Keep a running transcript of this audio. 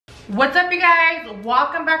What's up, you guys?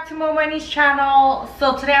 Welcome back to Momoney's channel.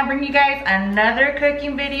 So today I'm bringing you guys another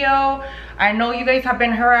cooking video. I know you guys have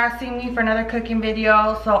been harassing me for another cooking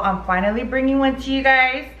video, so I'm finally bringing one to you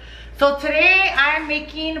guys. So today I'm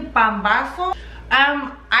making pambazo.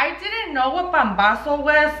 I didn't know what pambazo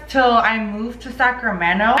was till I moved to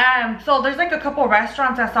Sacramento. So there's like a couple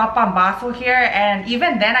restaurants that sell pambazo here, and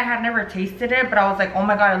even then I had never tasted it, but I was like, oh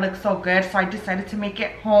my god, it looks so good. So I decided to make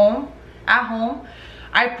it at home.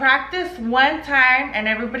 I practiced one time and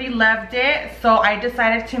everybody loved it, so I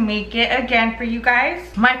decided to make it again for you guys.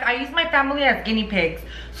 I use my family as guinea pigs,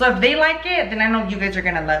 so if they like it, then I know you guys are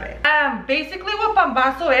gonna love it. Basically what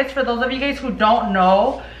pambazo is, for those of you guys who don't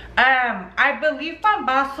know, I believe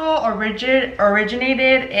pambazo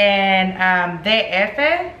originated in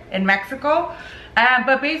DF in Mexico.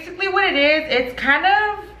 But basically what it is, it's kind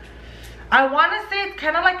of, I want to say it's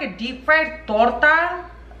kind of like a deep fried torta.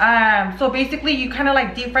 So basically you kind of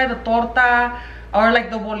like deep fry the torta or like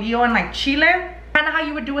the bolillo and like chile, kind of how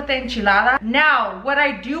you would do with the enchilada. Now what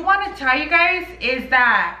I do want to tell you guys is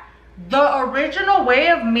that the original way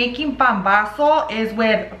of making pambazo is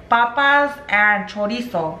with papas and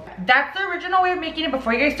chorizo. That's the original way of making it.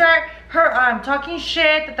 Before you guys start talking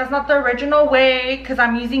shit that's not the original way, because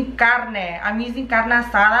I'm using carne. I'm using carne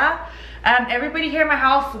asada. Everybody here in my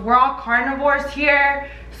house, we're all carnivores here,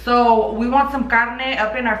 so we want some carne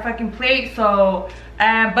up in our fucking plate. So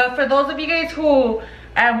but for those of you guys who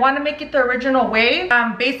want to make it the original way,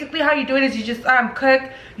 basically how you do it is you just cook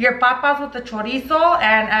your papas with the chorizo,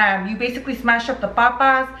 and you basically smash up the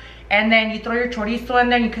papas, and then you throw your chorizo in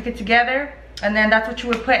there and you cook it together, and then that's what you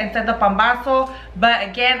would put inside the pambazo. But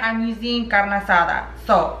again, I'm using carne asada.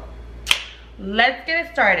 So let's get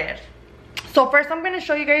it started. So first I'm going to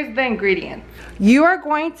show you guys the ingredients. You are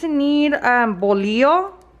going to need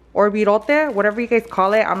BOLIO or BIROTE, whatever you guys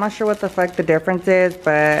call it. I'm not sure what the fuck the difference is,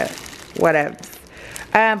 but whatever.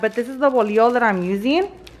 But this is the BOLIO that I'm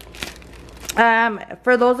using.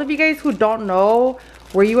 For those of you guys who don't know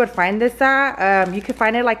where you would find this at, you can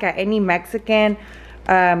find it like at any Mexican,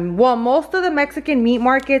 well, most of the Mexican meat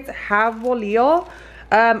markets have BOLIO.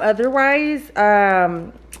 Otherwise,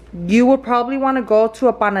 you would probably want to go to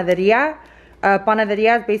a panaderia.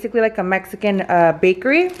 Panaderia is basically like a Mexican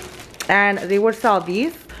bakery, and they would sell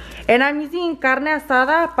these. And I'm using carne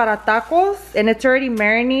asada para tacos, and it's already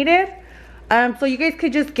marinated. So you guys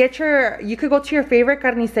could just get you could go to your favorite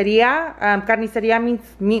carniceria. Carniceria means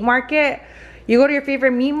meat market. You go to your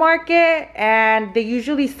favorite meat market, and they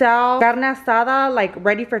usually sell carne asada like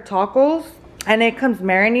ready for tacos, and it comes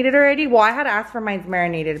marinated already. Well, I had to ask for mine's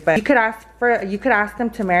marinated, but you could ask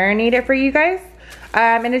them to marinate it for you guys.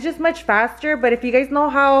 And it's just much faster. But if you guys know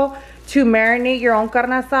how to marinate your own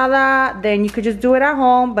carne asada, then you could just do it at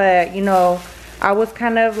home. But you know, I was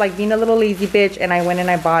kind of like being a little lazy bitch, and I went and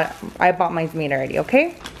I bought mine's made already.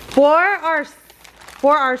 Okay, for our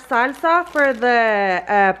salsa for the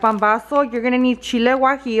pambazo, you're gonna need chile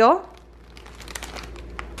guajillo.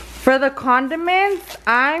 For the condiments,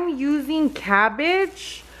 I'm using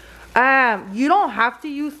cabbage. You don't have to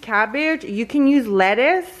use cabbage, you can use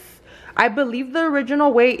lettuce. I believe the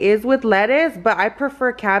original way is with lettuce, but I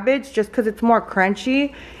prefer cabbage just because it's more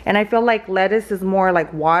crunchy, and I feel like lettuce is more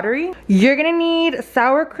like watery. You're gonna need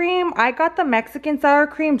sour cream. I got the Mexican sour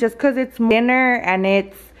cream just because it's thinner and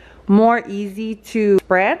it's more easy to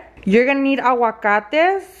spread. You're gonna need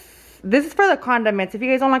aguacates. This is for the condiments. If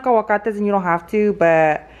you guys don't like aguacates, then you don't have to,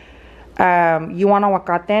 but you want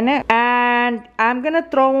aguacate in it. And I'm gonna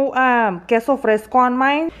throw queso fresco on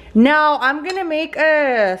mine. Now I'm gonna make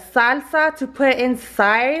a salsa to put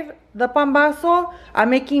inside the pambazo. I'm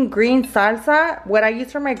making green salsa. What I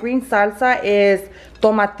use for my green salsa is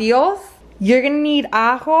tomatillos. You're gonna need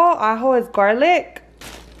ajo. Ajo is garlic.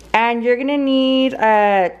 And you're gonna need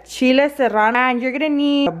chile serrano. And you're gonna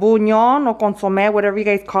need bouillon or consomme, whatever you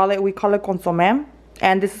guys call it. We call it consomme.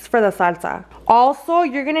 And this is for the salsa. Also,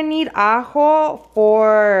 you're gonna need ajo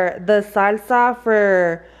for the salsa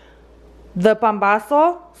for the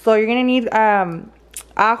pambazo. So you're gonna need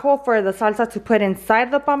ajo for the salsa to put inside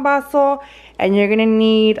the pambazo, and you're gonna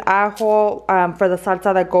need ajo for the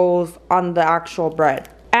salsa that goes on the actual bread.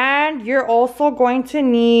 And you're also going to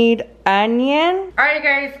need onion. Alright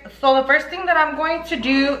guys, so the first thing that I'm going to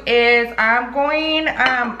do is I'm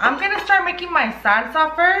gonna start making my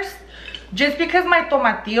salsa first. Just because my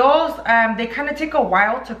tomatillos, they kind of take a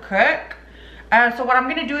while to cook. So what I'm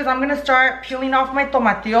going to do is I'm going to start peeling off my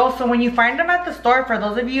tomatillos. So when you find them at the store, for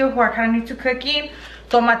those of you who are kind of new to cooking,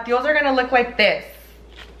 tomatillos are going to look like this.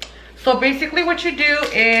 So basically what you do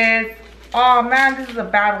is, oh man, this is a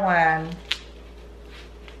bad one.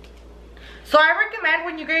 So I recommend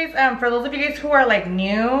when you guys, for those of you guys who are like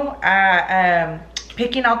new at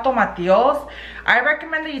picking out tomatillos, I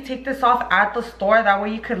recommend that you take this off at the store. That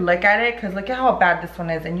way you could look at it, because look at how bad this one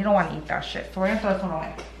is and you don't want to eat that shit. So we're gonna throw this one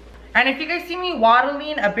away. And if you guys see me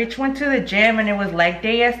waddling, a bitch went to the gym and it was leg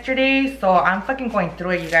day yesterday, so I'm fucking going through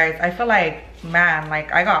it, you guys. I feel like, man,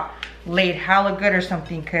 like I got laid hella good or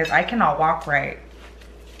something, because I cannot walk right.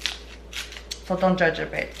 So don't judge a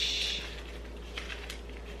bitch.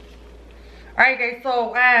 Alright guys,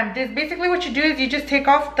 so this basically what you do is you just take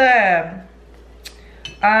off the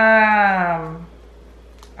I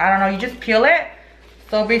don't know, you just peel it.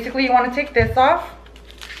 So basically you want to take this off.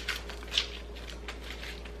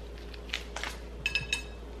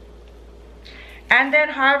 And then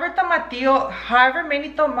however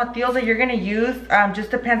many tomatillos that you're gonna use,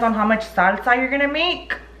 just depends on how much salsa you're gonna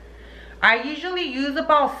make. I usually use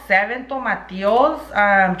about 7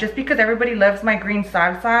 tomatillos, just because everybody loves my green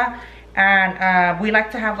salsa. And we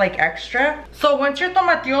like to have like extra. So once your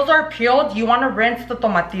tomatillos are peeled, you want to rinse the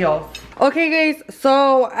tomatillos. Okay guys,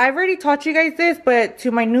 so I've already taught you guys this, but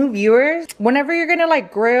to my new viewers, whenever you're gonna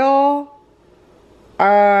like grill,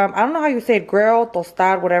 I don't know how you say it, grill,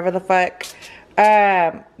 tostar, whatever the fuck,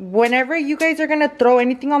 whenever you guys are gonna throw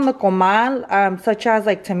anything on the comal, such as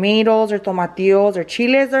like tomatoes or tomatillos or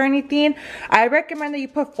chiles or anything, I recommend that you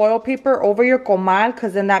put foil paper over your comal,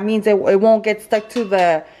 because then that means it won't get stuck to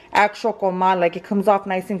the actual comal, like it comes off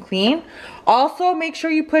nice and clean. Also make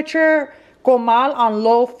sure you put your comal on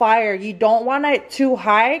low fire. You don't want it too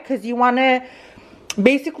high, because you want to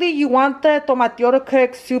basically, you want the tomatillo to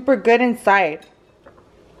cook super good inside.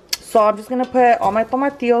 So I'm just gonna put all my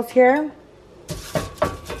tomatillos here.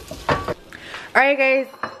 Alright guys,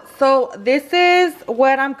 so this is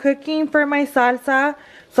what I'm cooking for my salsa.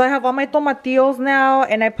 So I have all my tomatillos now,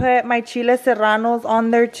 and I put my chiles serranos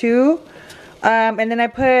on there too. And then I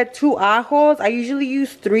put 2 ajos. I usually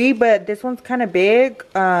use 3, but this one's kind of big.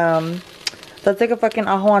 That's like a fucking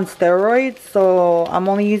ajo on steroids, so I'm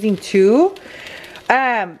only using 2.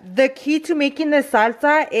 The key to making this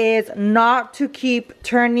salsa is not to keep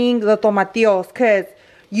turning the tomatillos, because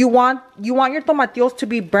you want your tomatillos to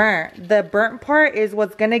be burnt. The burnt part is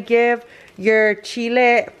what's gonna give your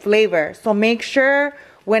chile flavor. So make sure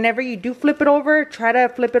whenever you do flip it over, try to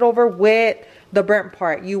flip it over with the burnt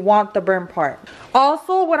part. You want the burnt part.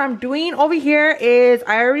 Also, what I'm doing over here is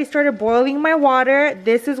I already started boiling my water.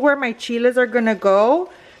 This is where my chiles are gonna go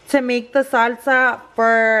to make the salsa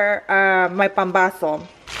for my pambazo.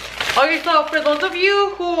 Okay, so for those of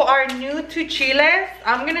you who are new to chiles,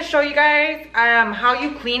 I'm gonna show you guys how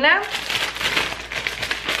you clean them.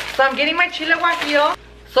 So I'm getting my chile guajillo.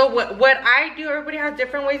 So what I do, everybody has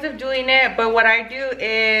different ways of doing it, but what I do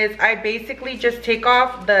is I basically just take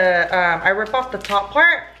off the, I rip off the top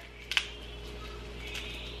part.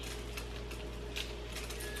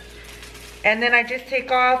 And then I just take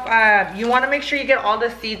off, you want to make sure you get all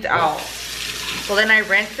the seeds out. So then I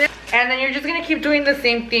rinse it, and then you're just going to keep doing the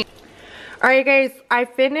same thing. Alright guys, I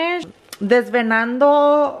finished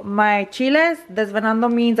desvenando my chiles.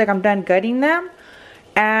 Desvenando means like I'm done gutting them.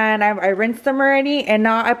 And I rinsed them already, and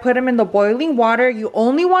now I put them in the boiling water. You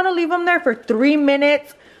only want to leave them there for 3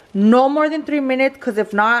 minutes, no more than 3 minutes, because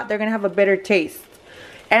if not, they're gonna have a bitter taste.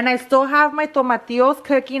 And I still have my tomatillos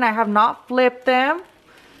cooking. I have not flipped them.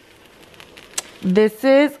 This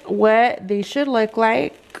is what they should look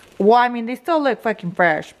like. Well, I mean, they still look fucking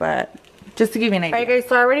fresh, but just to give you an idea. Alright guys,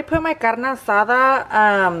 so I already put my carne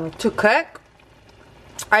asada to cook.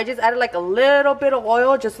 I just added like a little bit of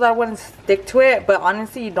oil just so that I wouldn't stick to it. But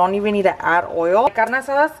honestly, you don't even need to add oil. My carne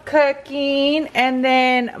asada's cooking, and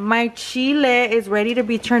then my chile is ready to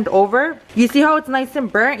be turned over. You see how it's nice and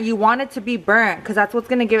burnt? You want it to be burnt, because that's what's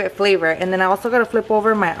going to give it flavor. And then I also got to flip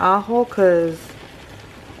over my ajo, because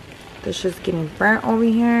this is getting burnt over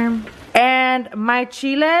here. And my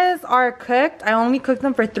chiles are cooked. I only cooked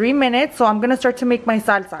them for 3 minutes, so I'm going to start to make my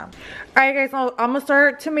salsa. Alright guys, so I'm going to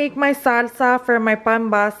start to make my salsa for my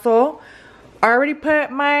pambazo. I already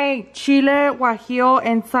put my chile guajillo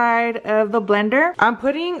inside of the blender. I'm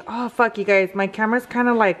putting, oh fuck you guys, my camera's kind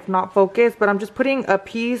of like not focused, but I'm just putting a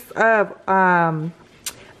piece of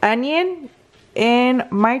onion in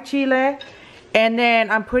my chile. And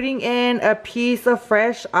then I'm putting in a piece of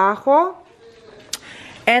fresh ajo.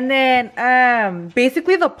 And then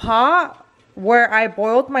basically the pot where I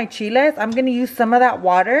boiled my chiles, I'm going to use some of that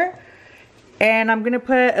water. And I'm going to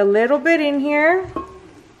put a little bit in here.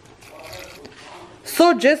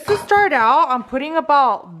 So just to start out, I'm putting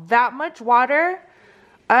about that much water.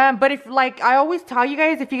 But if, like I always tell you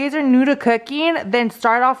guys, if you guys are new to cooking, then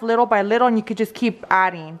start off little by little and you could just keep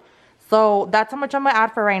adding. So that's how much I'm going to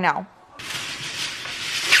add for right now.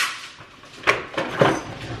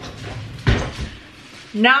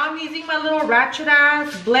 Now I'm using my little ratchet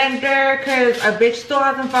ass blender because a bitch still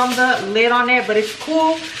hasn't found the lid on it, but it's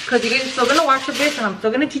cool because you guys are still gonna watch the bitch and I'm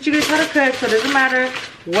still gonna teach you guys how to cook, so it doesn't matter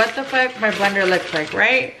what the fuck my blender looks like,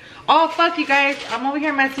 right? Oh fuck you guys, I'm over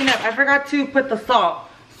here messing up. I forgot to put the salt,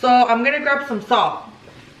 so I'm gonna grab some salt.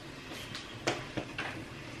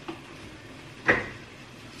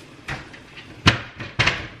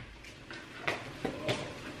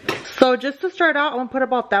 So just to start out, I'm gonna put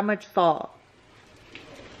about that much salt.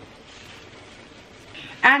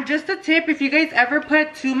 And just a tip, if you guys ever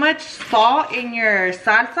put too much salt in your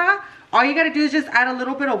salsa, all you gotta do is just add a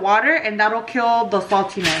little bit of water and that'll kill the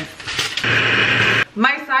saltiness.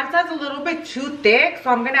 My salsa is a little bit too thick,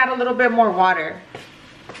 so I'm gonna add a little bit more water.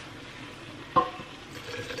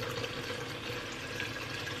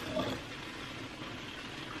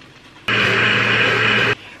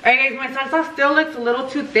 Alright guys, my salsa still looks a little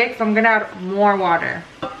too thick, so I'm gonna add more water.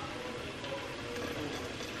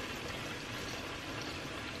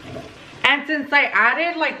 And since I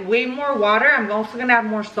added like way more water, I'm also gonna add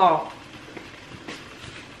more salt.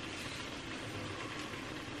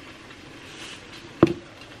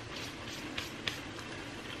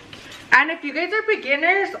 And if you guys are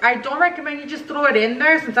beginners, I don't recommend you just throw it in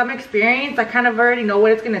there. Since I'm experienced, I kind of already know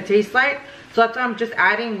what it's gonna taste like, so that's why I'm just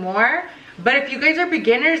adding more. But if you guys are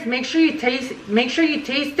beginners, make sure you taste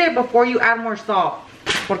it before you add more salt.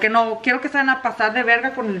 Porque no quiero que se van a pasar de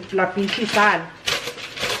verga con la pinche sal.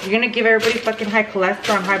 You're gonna give everybody fucking high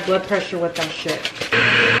cholesterol and high blood pressure with that shit.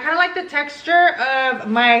 I kind of like the texture of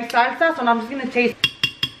my salsa, so now I'm just gonna taste.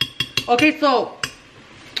 Okay, so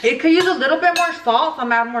it could use a little bit more salt, so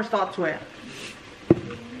I'm adding more salt to it.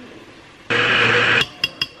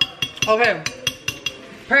 Okay,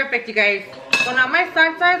 perfect you guys. So now my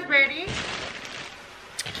salsa is ready.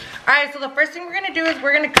 Alright, so the first thing we're gonna do is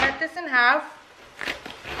we're gonna cut this in half.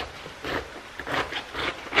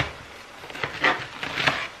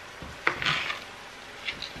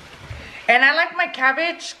 And I like my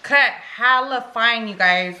cabbage cut hella fine, you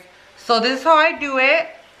guys. So this is how I do it.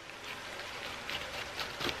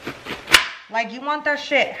 Like, you want that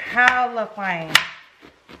shit hella fine.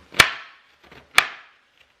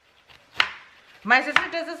 My sister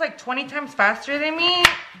does this like 20 times faster than me,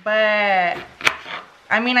 but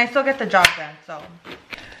I mean, I still get the job done, so.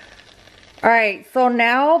 Alright, so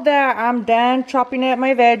now that I'm done chopping up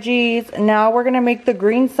my veggies, now we're gonna make the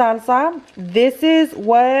green salsa. This is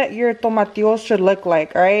what your tomatillos should look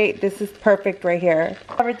like, alright? This is perfect right here.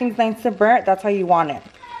 Everything's nice and burnt, that's how you want it.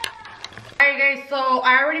 Alright guys, so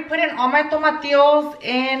I already put in all my tomatillos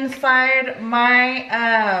inside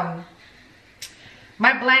my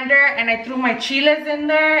my blender, and I threw my chiles in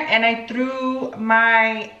there, and I threw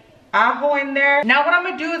my ajo in there. Now what I'm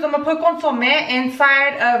gonna do is I'm gonna put consomme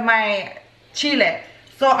inside of my chile.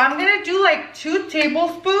 So I'm gonna do like 2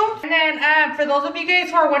 tablespoons, and then for those of you guys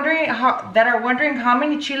who are wondering how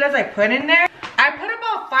many chiles I put in there, I put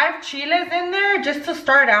about 5 chiles in there just to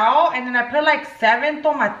start out, and then I put like 7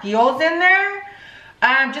 tomatillos in there,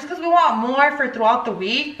 just because we want more for throughout the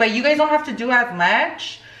week, but you guys don't have to do as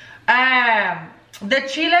much. The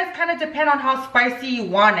chiles kind of depend on how spicy you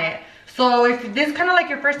want it. So if this is kind of like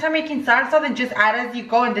your first time making salsa, then just add as you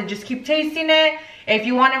go and then just keep tasting it. If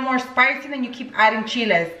you want it more spicy, then you keep adding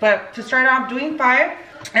chiles. But to start out, I'm doing 5.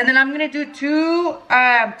 And then I'm going to do 2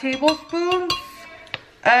 tablespoons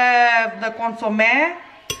of the consomme.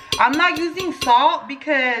 I'm not using salt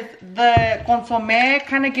because the consomme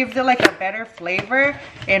kind of gives it like a better flavor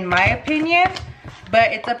in my opinion.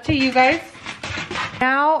 But it's up to you guys.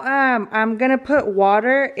 Now I'm gonna put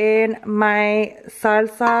water in my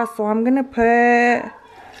salsa, so I'm gonna put,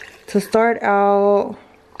 to start out,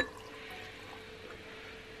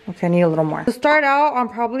 okay, I need a little more. To start out, I'm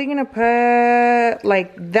probably gonna put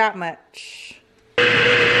like that much.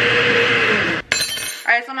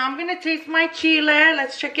 Alright, so now I'm gonna taste my chile.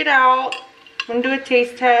 Let's check it out. I'm gonna do a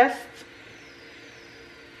taste test.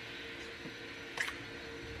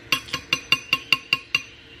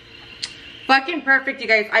 Fucking perfect, you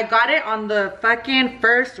guys. I got it on the fucking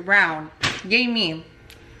first round. Yay me.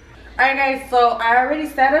 Alright guys, so I already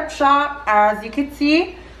set up shop, as you can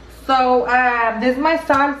see. So this is my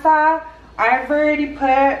salsa. I've already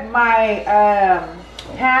put my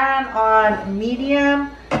pan on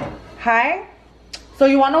medium high. So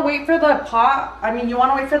you want to wait for the you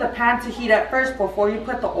want to wait for the pan to heat up first before you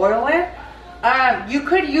put the oil in. You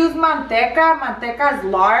could use manteca. Manteca is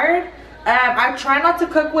lard. I try not to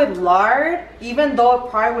cook with lard, even though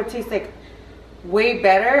it probably would taste like way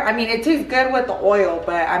better. I mean, it tastes good with the oil,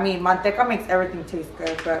 but I mean, manteca makes everything taste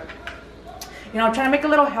good. But you know, I'm trying to make a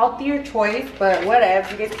little healthier choice, but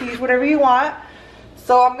whatever. You guys can use whatever you want.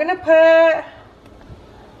 So I'm gonna put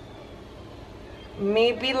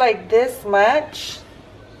maybe like this much.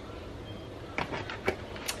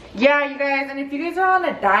 Yeah, you guys, and if you guys are on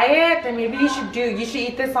a diet, then maybe you should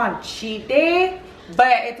eat this on cheat day,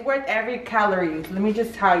 but it's worth every calorie. Let me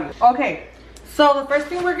just tell you. Okay, so the first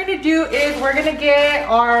thing we're gonna do is we're gonna get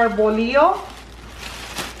our bolillo.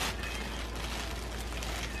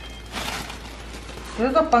 This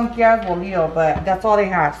is a funky ass bolillo, but that's all they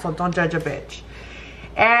have, so don't judge a bitch.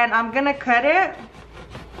 And I'm gonna cut it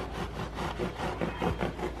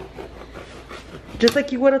just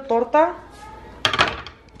like you would a torta.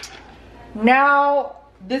 Now,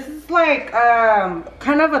 this is like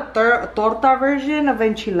kind of a torta version of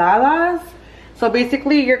enchiladas. So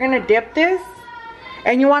basically, you're gonna dip this,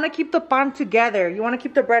 and you want to keep the pan together. You want to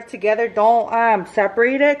keep the bread together. Don't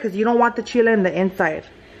separate it because you don't want the chile in the inside.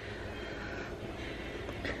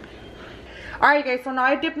 All right, guys. So now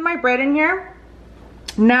I dipped my bread in here.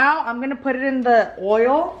 Now I'm gonna put it in the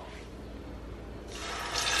oil.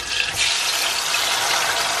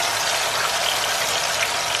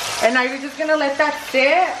 And now you're just gonna let that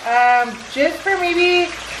sit just for maybe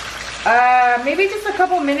just a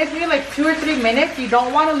couple minutes, maybe like 2 or 3 minutes. You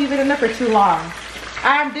don't want to leave it in there for too long.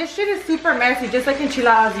 This shit is super messy, just like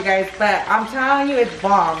enchiladas, you guys, but I'm telling you, it's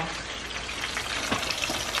bomb.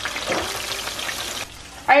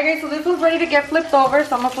 Alright guys, so this one's ready to get flipped over,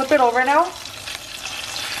 so I'm gonna flip it over now.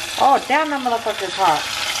 Oh damn, that motherfucker's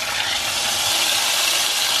hot.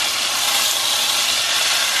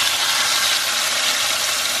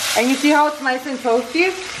 And you see how it's nice and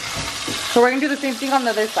toasty? So we're gonna do the same thing on the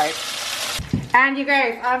other side. And you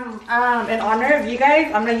guys, I'm in honor of you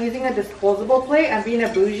guys, I'm not using a disposable plate. I'm being a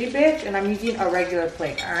bougie bitch and I'm using a regular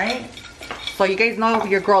plate, alright? So you guys know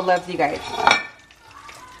your girl loves you guys.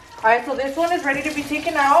 Alright, so this one is ready to be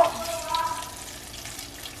taken out.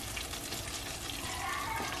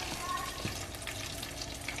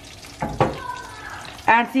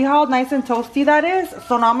 And see how nice and toasty that is?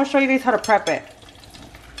 So now I'm gonna show you guys how to prep it.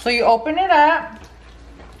 So you open it up,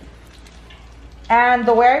 and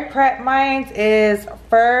the way I prep mine is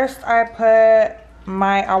first I put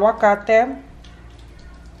my aguacate.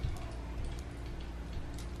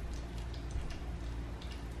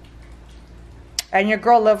 And your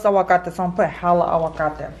girl loves aguacate, so I'm gonna put hella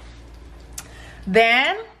aguacate.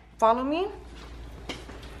 Then, follow me.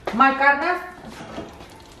 My carne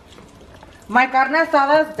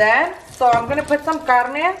asada is done, so I'm gonna put some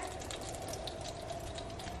carne.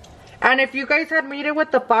 And if you guys had made it with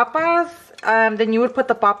the papas, then you would put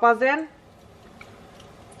the papas in.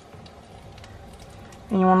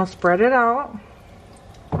 And you want to spread it out.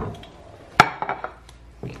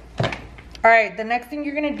 Alright, the next thing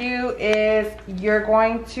you're going to do is you're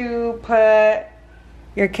going to put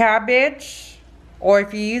your cabbage. Or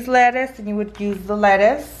if you use lettuce, then you would use the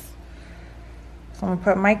lettuce. So I'm going to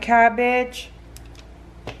put my cabbage.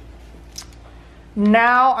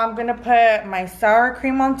 Now I'm gonna put my sour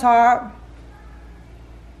cream on top.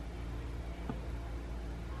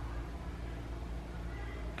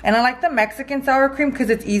 And I like the Mexican sour cream because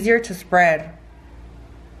it's easier to spread.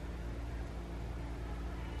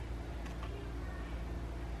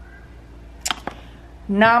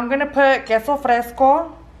 Now I'm gonna put queso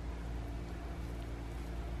fresco.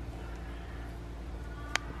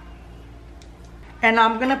 And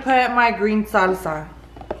I'm gonna put my green salsa.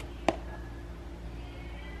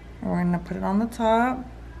 We're gonna put it on the top.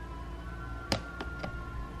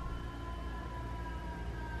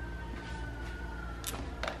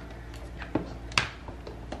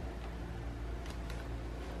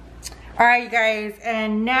 Alright you guys,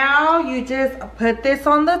 and now you just put this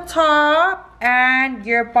on the top and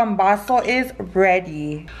your pambazo is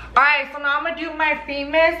ready. Alright, so now I'm gonna do my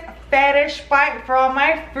famous fetish bite for all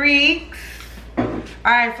my freaks.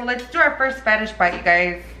 Alright, so let's do our first fetish bite, you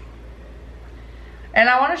guys. And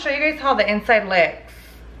I want to show you guys how the inside looks.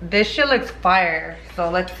 This shit looks fire. So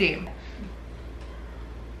let's see.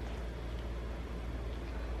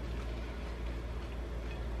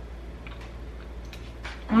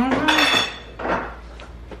 I'm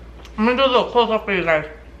gonna do a little close up for you guys.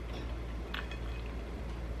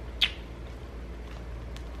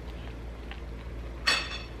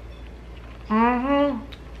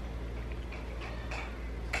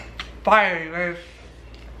 Fire, you guys.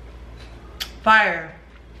 Fire.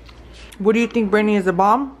 What do you think, Brittany, is a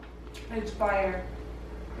bomb? It's fire.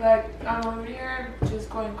 Like, I'm over here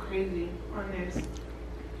just going crazy on this.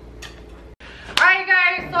 Alright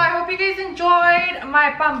guys, so I hope you guys enjoyed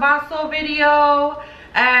my pambazo video.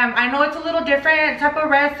 I know it's a little different type of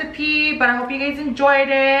recipe, but I hope you guys enjoyed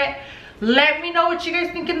it. Let me know what you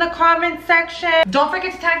guys think in the comment section. Don't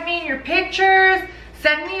forget to tag me in your pictures.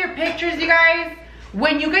 Send me your pictures, you guys.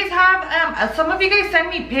 when you guys have, some of you guys send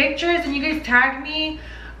me pictures and you guys tag me,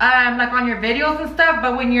 like on your videos and stuff,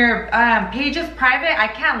 but when your page is private, I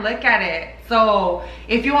can't look at it. So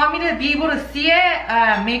if you want me to be able to see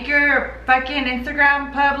it, make your fucking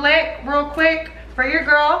Instagram public real quick for your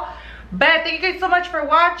girl. But thank you guys so much for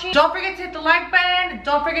watching. Don't forget to hit the like button.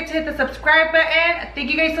 Don't forget to hit the subscribe button.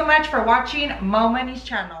 Thank you guys so much for watching Mo Money's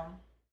channel.